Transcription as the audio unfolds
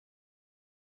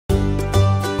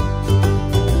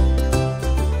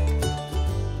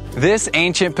This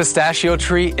ancient pistachio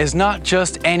tree is not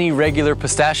just any regular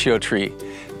pistachio tree.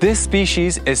 This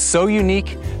species is so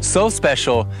unique, so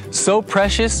special, so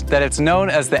precious that it's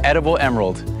known as the edible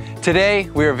emerald.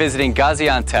 Today, we are visiting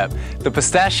Gaziantep, the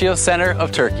pistachio center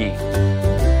of Turkey.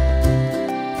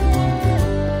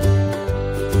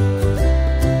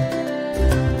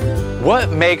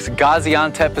 What makes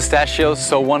Gaziantep pistachios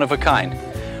so one of a kind?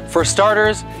 For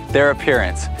starters, their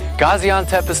appearance.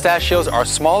 Gaziantep pistachios are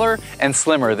smaller and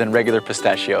slimmer than regular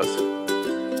pistachios.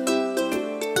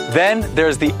 Then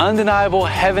there's the undeniable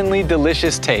heavenly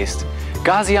delicious taste.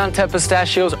 Gaziantep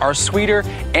pistachios are sweeter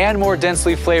and more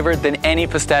densely flavored than any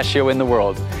pistachio in the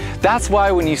world. That's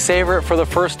why when you savor it for the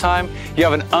first time, you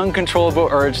have an uncontrollable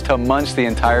urge to munch the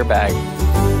entire bag.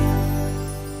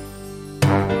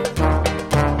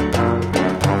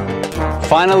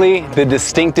 Finally, the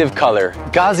distinctive color.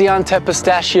 Gaziantep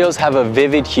pistachios have a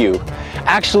vivid hue.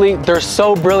 Actually, they're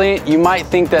so brilliant you might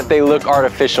think that they look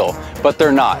artificial, but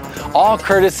they're not. All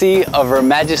courtesy of Her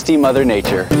Majesty Mother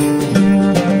Nature.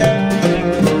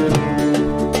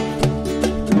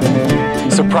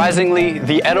 Surprisingly,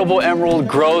 the edible emerald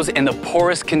grows in the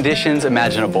poorest conditions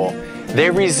imaginable. They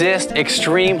resist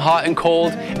extreme hot and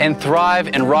cold and thrive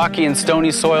in rocky and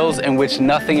stony soils in which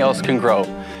nothing else can grow.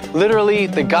 Literally,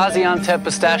 the Gaziantep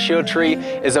pistachio tree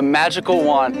is a magical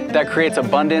wand that creates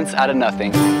abundance out of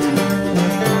nothing.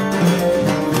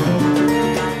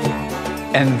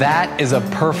 And that is a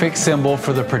perfect symbol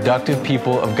for the productive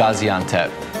people of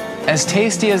Gaziantep. As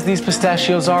tasty as these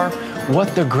pistachios are,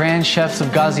 what the grand chefs of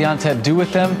Gaziantep do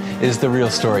with them is the real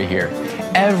story here.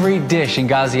 Every dish in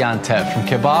Gaziantep, from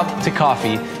kebab to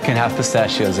coffee, can have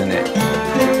pistachios in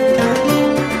it.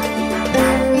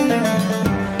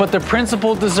 But the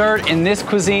principal dessert in this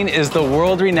cuisine is the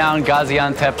world-renowned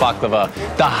Gaziantep baklava,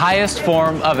 the highest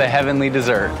form of a heavenly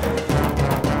dessert.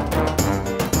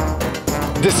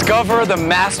 Discover the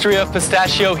mastery of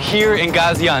pistachio here in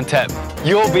Gaziantep.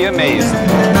 You'll be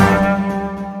amazed.